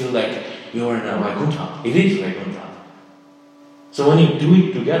temples feel like you're in a Vaikuntha. It is Vaikuntha. So when you do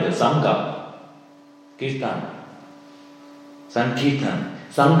it together, Sangha, Kirtan, Sankirtan,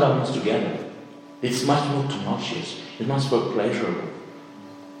 Sangha means together. It's much more tumultuous. It's much more pleasurable.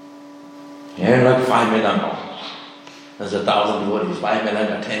 Like 5 Medanga. There's 1,000 devotees, 5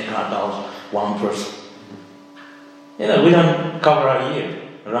 Medanga, 10 kartals, 1 person. We don't cover our year,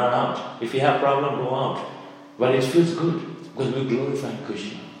 run out. If you have problem, go out. But it feels good because we glorify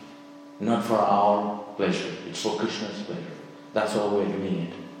Krishna. Not for our pleasure, it's for Krishna's pleasure. That's all we're doing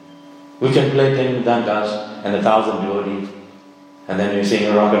it. We can play 10 dangas and 1,000 devotees and then we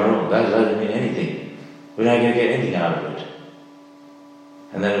sing rock and roll. That doesn't mean anything. We're not going to get anything out of it.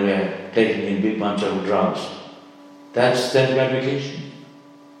 And then we're taking in big bunch of drugs. That's gratification.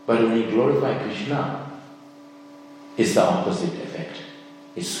 But when you glorify Krishna, it's the opposite effect.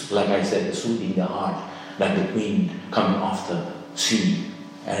 It's like I said, soothing the heart, like the wind coming off the sea.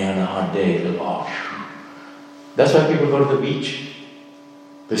 And on a hot day, it will That's why people go to the beach.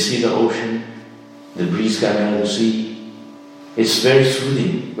 They see the ocean, the breeze coming out of the sea. It's very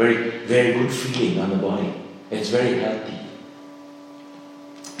soothing, very, very good feeling on the body. It's very healthy.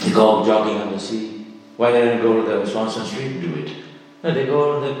 They go jogging on the sea. Why they don't go to the Swanson Street and do it? No, they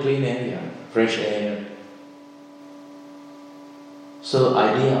go to the clean area, fresh air. So the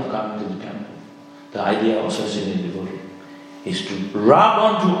idea of coming to the temple, the idea of associating devotee, is to rub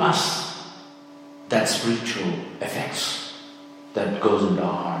onto us that spiritual effects that goes into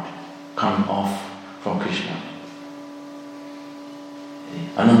our heart, come off from Krishna.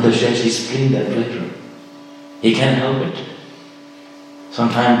 Ananta Shashi is feeling that pleasure. He can't help it.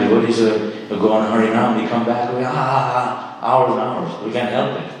 Sometimes devotees will go on Harinam, they come back, hours and hours. We can't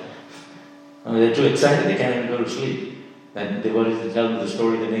help it. They're too excited, they can't even go to sleep. And devotees tell them the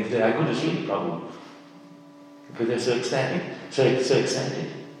story the next day, I go to sleep probably. Because they're so ecstatic, so excited.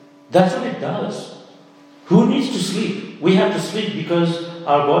 That's what it does. Who needs to sleep? We have to sleep because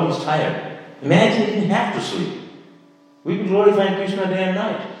our body is tired. Imagine we didn't have to sleep. We could glorify Krishna day and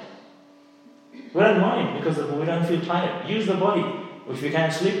night. We don't mind because we don't feel tired. Use the body. If you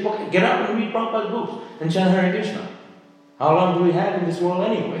can't sleep, okay, get up and read Prabhupada's books and chant Hare Krishna. How long do we have in this world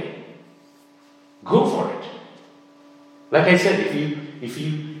anyway? Go for it. Like I said, if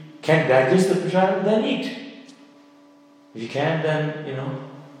you can't digest the prasadam, then eat. If you can't, then,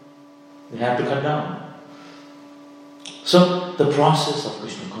 you have to cut down. So, the process of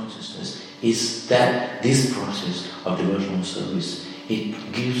Krishna consciousness is that this process of devotional service,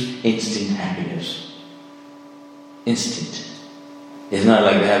 it gives instant happiness. Instant. It's not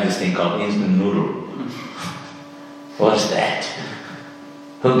like they have this thing called instant noodle. What's that?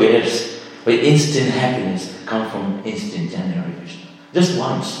 Who cares? But instant happiness comes from instant chanting Hare Krishna. Just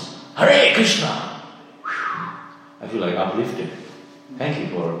once. Hare Krishna! I feel like uplifted. Thank you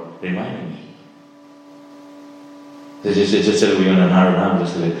for reminding me. It's just that we went on Harinam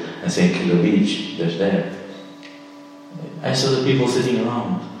yesterday and St. Kilda Beach, just there. I saw the people sitting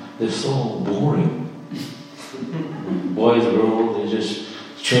around. They're so boring. Boys, girls, they're just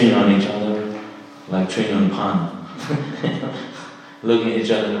chewing on each other, like chewing on pan. Looking at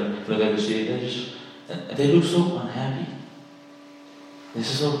each other, look at the sea, they look so unhappy. This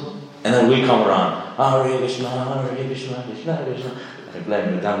is so, and then we come around, Hare Krishna, Hare Krishna, Krishna Krishna. They're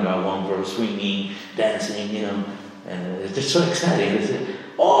playing the Dhamma, one girl swinging, dancing, and they're just so excited. They say,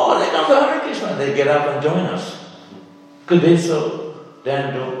 oh, they come to Hare Krishna. They get up and join us. Because they're so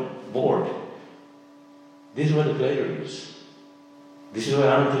damn bored. This is what the pleasure is. This is what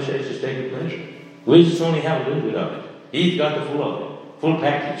Ananta says is taking pleasure. We just only have a little bit of it. He's got the full of it, full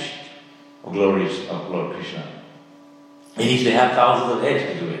package of glories of Lord Krishna. He needs to have thousands of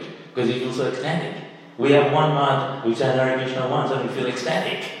heads to do it, because he feels so ecstatic. We have one month, we chant Hare Krishna once and we feel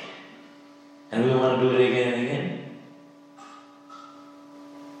ecstatic. And we want to do it again and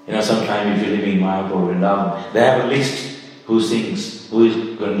again. Sometimes if you're living in Mayapur or Vrindavan, they have a list who sings, who is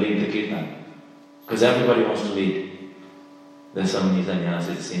going to lead the kirtan. Because everybody wants to lead. There's so many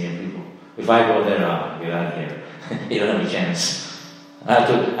sannyasis, senior people. If I go there, get out of here. You don't have a chance. I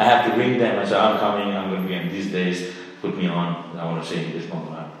have to ring them. I say, I'm coming, I'm going to be on these days. Put me on. I want to sing this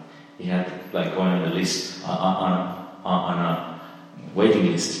Mangalam. You have to go on the list, on a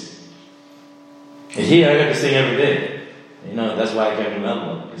waiting list. And here I got to sing every day. That's why I came to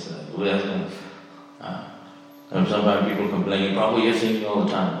Melbourne. Sometimes people complain, probably you're singing all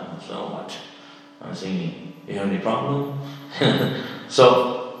the time. So what? I'm singing. You have any problem?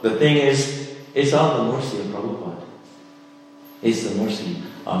 So the thing is, it's all the mercy of Prabhupada. It's the mercy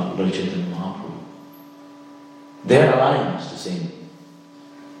of Lord Chaitanya Mahaprabhu. They're allowing us to sing.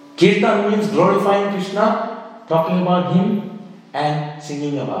 Kirtan means glorifying Krishna, talking about Him, and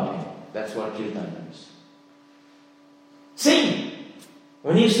singing about Him. That's what Kirtan means. Sing!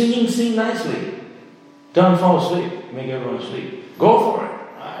 When you're singing, sing nicely. Don't fall asleep. Make everyone sleep. Go for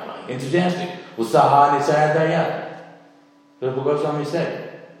it. Enthusiastic. Utsaha nisayadaya. Prabhupada Goswami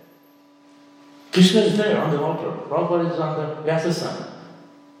said. Krishna is there on the altar. Prabhupada is on the Vyasasana.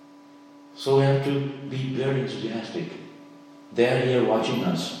 So we have to be very enthusiastic. They are here watching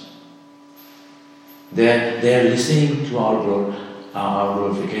us. They are listening to our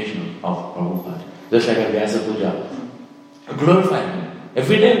glorification of Prabhupada. Just like a Vyasa Puja. Glorify Him.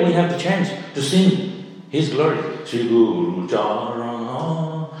 Every day we have the chance to sing His glory. Sri Guru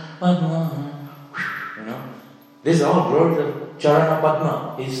Charana Padma. This is all glory of Charana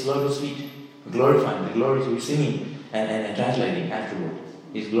Padma, His lotus feet. Glorifying the glories we're singing and translating afterward.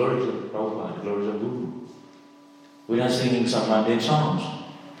 His glories of Prabhupada, the glories of Guru. We're not singing some mundane songs.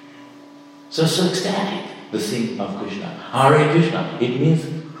 So ecstatic, the sing of Krishna. Hare Krishna, it means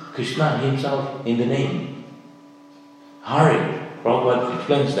Krishna Himself in the name. Hare, Prabhupada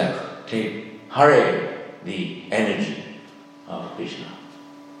explains that. Take Hare, the energy of Krishna,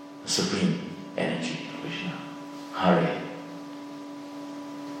 the supreme energy of Krishna. Hare.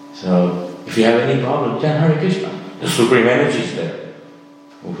 So, if you have any problem, chant Hare Krishna. The supreme energy is there.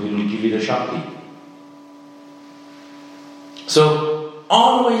 We will give you the Shakti. So,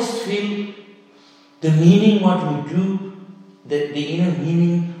 always feel the meaning what we do, the inner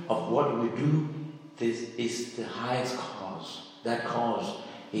meaning of what we do, this is the highest cause. That cause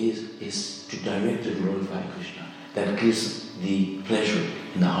is to directly glorify Krishna. That gives the pleasure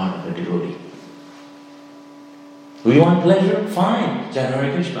in the heart of a devotee. We want pleasure? Fine, chant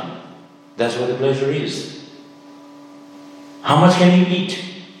Hare Krishna. That's what the pleasure is. How much can you eat?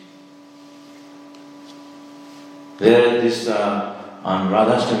 There is on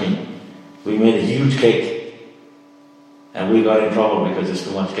Radhastami, we made a huge cake. And we got in trouble because there's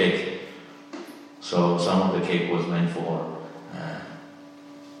too much cake. So some of the cake was meant for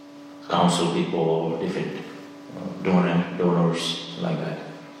council people or different donors like that.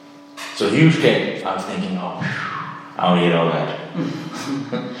 So huge cake. I was thinking, I'll eat all that.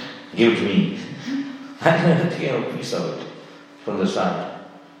 Give it to me. I didn't have to get a piece of it from the side.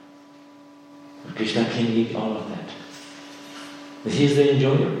 But Krishna can eat all of that. But he's the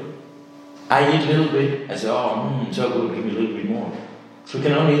enjoyer. I eat a little bit. I say, so good, give me a little bit more. So we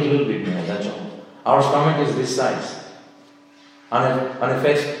can only eat a little bit more, that's all. Our stomach is this size. On a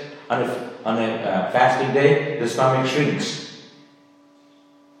fasting day, the stomach shrinks.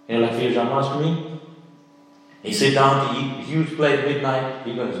 Like for Janmashtami, you sit down to eat a huge plate at midnight,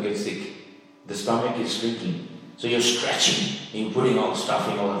 you're going to get sick. The stomach is shrinking. So you're stretching, you're putting all the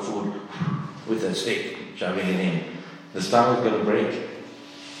stuffing, all the food with a stick, shoving it in. The stomach is going to break.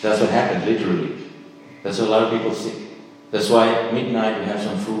 That's what happens, literally. That's why a lot of people sick. That's why at midnight we have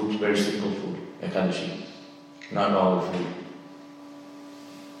some food, very simple food, Ekadashi. Not all the food.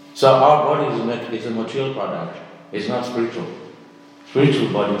 So our body is a material product. It's not spiritual. Spiritual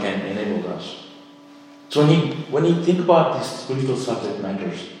body can enable us. So when you think about these spiritual subject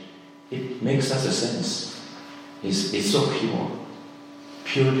matters, it makes such a sense. It's so pure.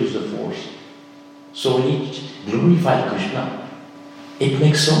 Purity is the force. So when you glorify Krishna, it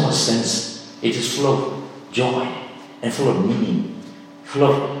makes so much sense. It is full of joy and full of meaning, full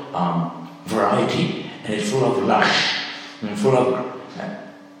of variety, and it's full of lush, and full of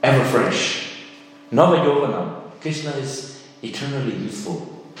ever fresh. Nava-yovanam. Krishna is eternally youthful.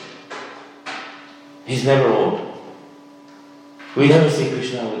 He's never old. We never see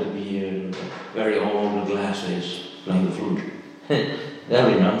Krishna with a beard, with very old glasses, playing the flute. That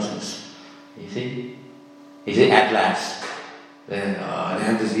would be nonsense. You see? At last, they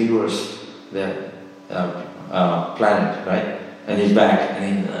have this universe, the planet, right? And he's back,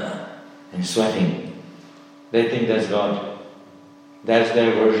 and he's sweating. They think that's God. That's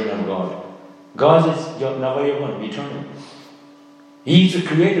their version of God. God is Nava-yovanam, eternal. He is the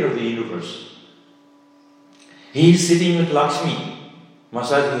creator of the universe. He is sitting with Lakshmi,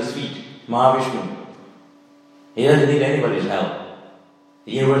 massaging his feet, Mahavishnu. He doesn't need anybody's help.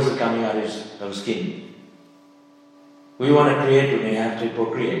 The universe is coming out of his skin. We want to create, we have to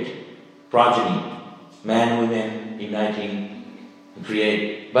procreate. Progeny. Man, women, uniting, to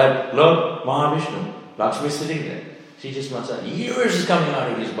create. But look, Mahavishnu, Lakshmi is sitting there. She just massages. The universe is coming out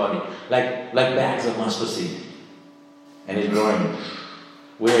of his body, like bags of mustard seed. And it's growing.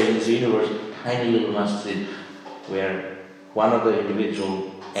 Where in this universe, tiny little mustard seed, where one of the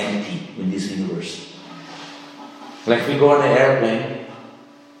individual entity in this universe. Like we go on an airplane,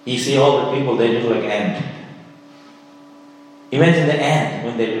 you see all the people, they look like ant. Imagine the ant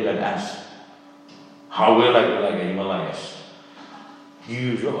when they look at us. How we're like a Himalayas.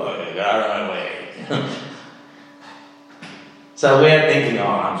 Huge, get out of my way. So we're thinking,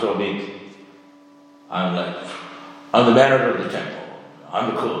 I'm so big. I'm the manager of the temple.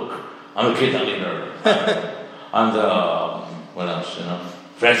 I'm the cook. I'm the kirtan leader. I'm the,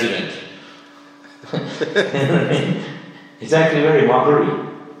 president. It's actually very mockery.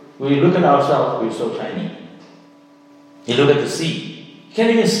 We look at ourselves, we're so tiny. You look at the sea, you can't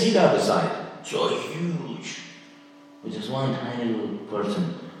even see the other side. So huge. With just one tiny little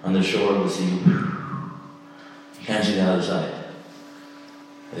person on the shore of the sea. You can't see the other side.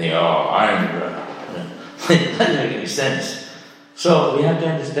 You think, I'm it doesn't make any sense. So we have to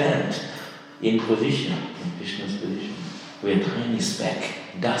understand, in Krishna's position, we're a tiny speck,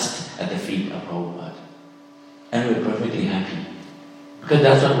 dust at the feet of Prabhupada. And we're perfectly happy. Because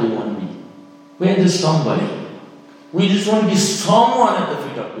that's what we want to be. We're just somebody. We just want to be someone at the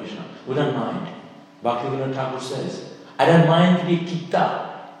feet of Krishna. We don't mind. Bhaktivinoda Thakur says, I don't mind to be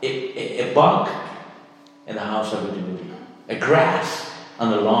kita, a bug in the house of a devotee, a grass on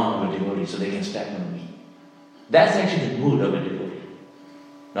the lawn of a devotee so they can step on me. That's actually the mood of a devotee.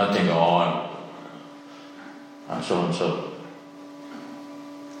 Not think, I'm so and so.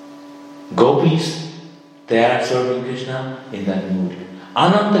 Gopis, they are serving Krishna in that mood.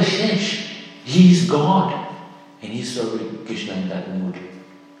 Ananta Shesh, he is God, and he is serving Krishna in that mood.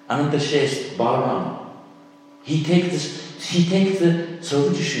 Ananta Shesh, Balaram, he takes the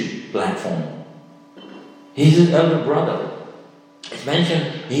servitorship platform. He's his elder brother. It's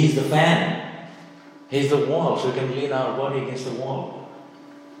mentioned he's the fan. He's the wall, so we can lean our body against the wall.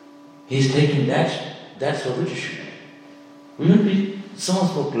 He's taking that servitorship. Wouldn't it be so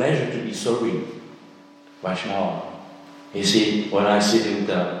much more pleasure to be serving Vaishnava? You see, when I sit with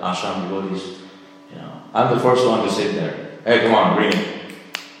the ashram devotees, I'm the first one to sit there. Hey, come on, bring it.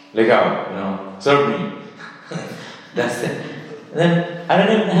 Let go, serve me. That's it. And then I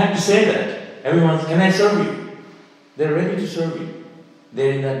don't even have to say that. Everyone's, can I serve you? They're ready to serve you.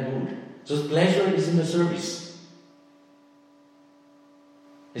 They're in that mood. So pleasure is in the service.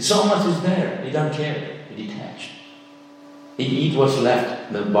 And so much is there. They don't care. They detach. They eat what's left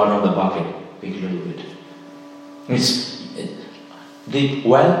in the bottom of the bucket. Pick a little bit. The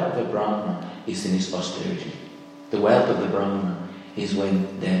wealth of the Brahmana is in his austerity. The wealth of the Brahmana is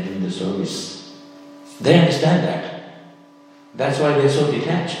when they're doing the service. They understand that. That's why they're so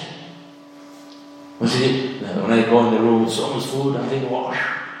detached. When I go in the room with so much food, I'm thinking,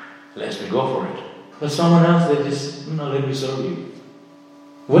 let me go for it. But someone else, they just, let me serve you.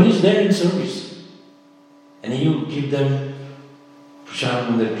 What is there in service? And you give them prasad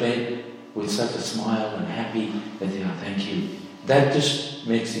on their plate with such a smile and happy that they are, thank you. That just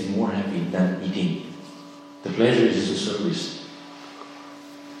makes you more happy than eating. The pleasure is the service.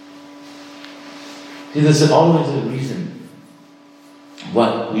 See, there's always a reason.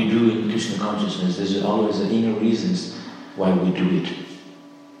 What we do in Krishna consciousness, there's always the inner reasons why we do it.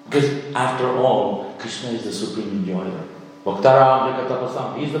 Because after all, Krishna is the supreme enjoyer. Bhaktaram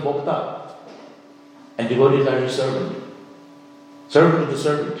Jakatapasam, he is the bhakta. And devotees are his servant. Servant to the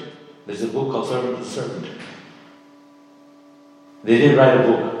servant. There's a book called Servant to the Servant. They didn't write a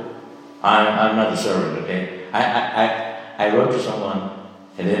book. I'm not the servant, okay? I wrote to someone,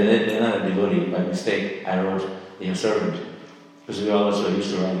 and they're not a devotee, by mistake. I wrote, your servant. Because we also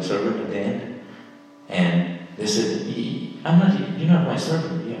used to write the servant at the end. And they said, you're not my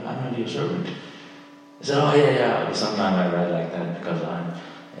servant. Yeah, I'm not your servant. I said, oh yeah. Sometimes I write like that because I'm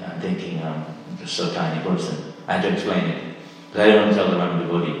thinking I'm just so tiny person. I had to explain it. But I don't tell them I'm a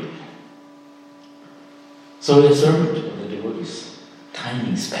devotee. So the servant of the devotees,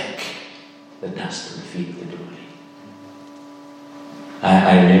 tiny speck, the dust of the feet of the devotee.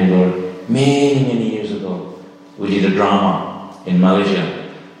 I remember many years ago, we did a drama in Malaysia,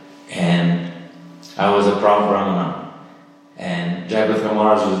 and I was a Prabhu Brahmana, and Jayapataka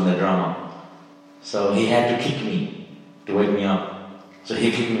Maharaj was in the drama. So he had to kick me to wake me up. So he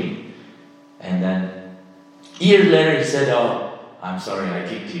kicked me. And then, years later he said, oh, I'm sorry I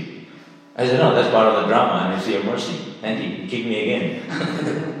kicked you. I said, no, that's part of the drama, and it's your mercy. Thank you. You kick me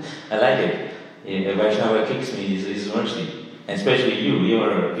again. I like it. If Vaishnava kicks me, it's mercy. And especially you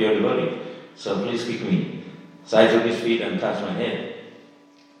are a pure devotee. So please kick me. So I took his feet and touched my head.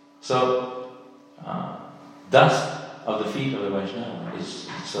 So, dust of the feet of the Vaishnava is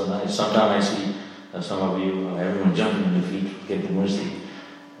so nice. Sometimes I see some of you, everyone jumping on the feet to get the mercy.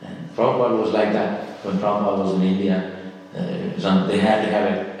 And Prabhupada was like that. When Prabhupada was in India, they had to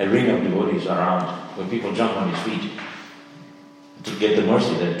have a ring of devotees around where people jump on his feet to get the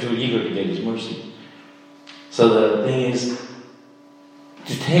mercy. They're too eager to get his mercy. So the thing is,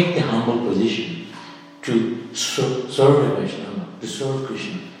 to take the humble position, to serve the Vaishnava, to serve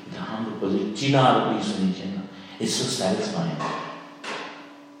Krishna, the humble position, it's so satisfying.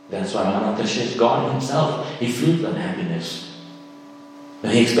 That's why Ananta says God himself, he feels that happiness.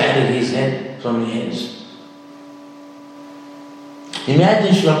 When he expanded his head, so many heads.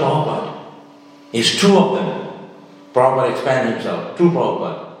 Imagine Srila Prabhupada. It's two of them. Prabhupada expanded himself, two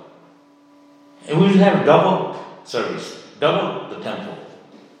Prabhupada. And we would have double service, double the temple.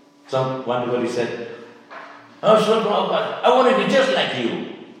 One devotee said, oh Srila Prabhupada, I want to be just like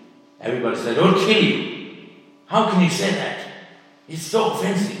you. Everybody said, I will kill you. How can you say that? It's so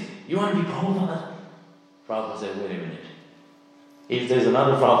offensive. You want to be Prabhupada? Prabhupada said, wait a minute. If there's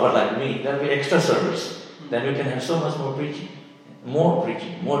another Prabhupada like me, there'll be extra service. Then we can have so much more preaching, more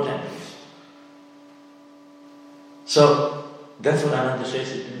temples. So, that's what Ananta says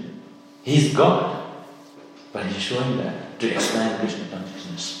is doing. He's God, but he's showing that to expand Krishna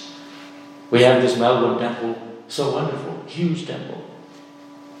consciousness. We have this Melbourne temple, so wonderful, huge temple.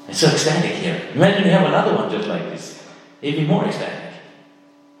 It's so ecstatic here. Imagine you have another one just like this. It'd be more ecstatic.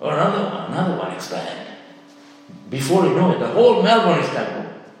 Or another one expand. Before you know it, the whole Melbourne is temple.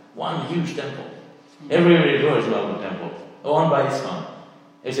 One huge temple. Everywhere you go is Melbourne temple. Owned by ISKCON.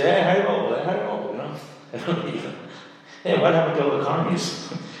 They say, hey, Haribol, you know. Hey, what happened to all the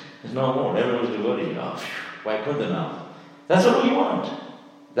karmis? There's no more. Everyone's devotee. Oh, Vaikuntha now. That's what we want.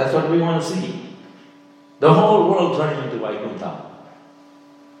 That's what we want to see. The whole world turning into Vaikuntha.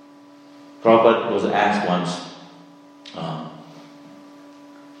 Prabhupada was asked once, oh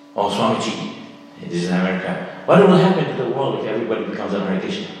Swamiji, this is in America, what will happen to the world if everybody becomes a Hare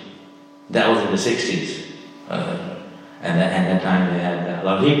Krishna? That was in the 60s. And at that time they had a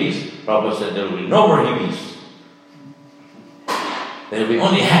lot of hippies. Prabhupada said there will be no more hippies. There will be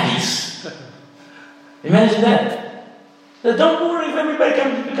only happies. Imagine that. So don't worry if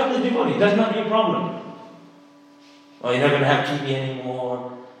everybody becomes a devotee. That's not your problem. Oh, you're not going to have TV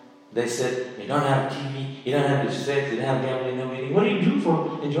anymore. They said, you don't have TV, you don't have sex, you don't have gambling, no meeting. What do you do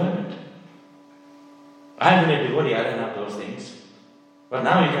for enjoyment? I've been a devotee, I don't have those things. But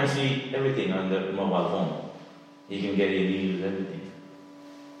now you can see everything on the mobile phone. You can get your news, everything.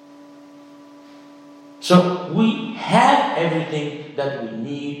 So we have everything that we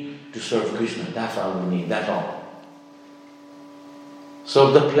need to serve Krishna. That's all we need, that's all.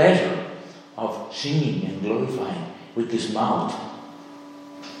 So the pleasure of singing and glorifying with this mouth,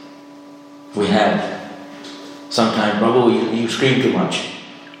 we have. Sometimes, Prabhu, you scream too much.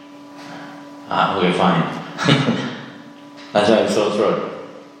 We're fine. That's why I'm so throat.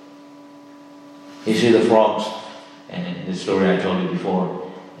 You see the frogs, and in the story I told you before,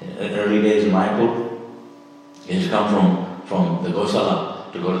 in early days in Mayapur, he used to come from the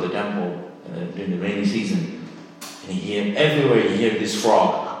Gosala to go to the temple during the rainy season. And everywhere you hear this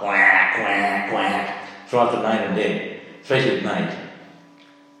frog, quack, quack, quack, throughout the night and day, especially at night.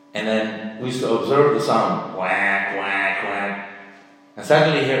 And then we used to observe the sound, quack, quack, quack. And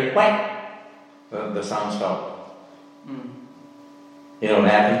suddenly you hear, quack, the sound stopped. You know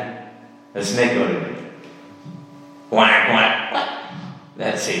what happened? A snake got in it. Quack, quack, quack.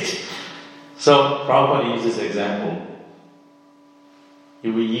 That's it. So Prabhupada uses this example.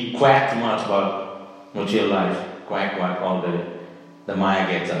 If we quack too much about material life, quack, quack all day, the Maya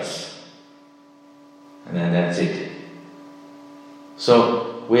gets us. And then that's it.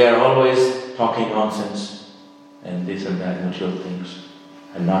 So we are always talking nonsense and this and that material things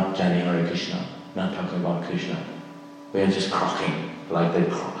and not chanting Hare Krishna, not talking about Krishna. We are just croaking like the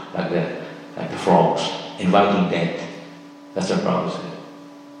frogs, inviting death. That's what Prabhupada said.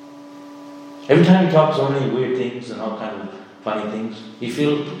 Every time you talk so many weird things and all kinds of funny things, you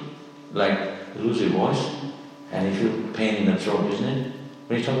feel like you lose your voice and you feel pain in the throat, isn't it?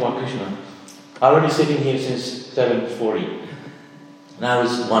 When you talk about Krishna. Already sitting here since 7:40. Now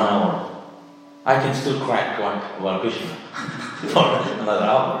it's 1 hour. I can still quack about Krishna for another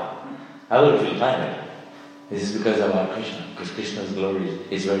hour. I will feel tired. This is because of our Krishna, because Krishna's glory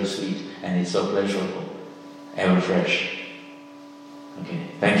is very sweet and it's so pleasurable, ever fresh. Okay,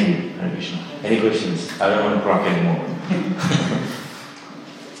 thank you, Hare Krishna. Any questions? I don't want to croak anymore.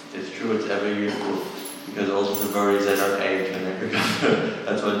 It's true, it's ever useful, because also the worries at our age and everything.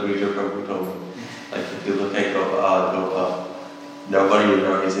 That's what Rija Prabhu told me. Like if you look at Gopal, nobody you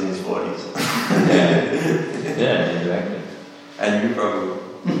know is in his 40s. Yeah, exactly. And you Prabhu,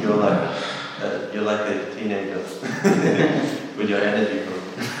 you're like a teenager with your energy.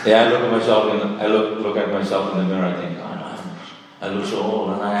 Prabhu. Yeah, I look at myself in the mirror. I think, oh no, I look so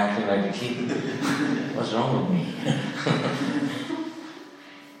old and I'm acting like a kid. What's wrong with me?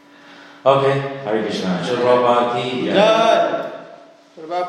 Okay, Hare Krishna. Shri Prabhupada ki jai.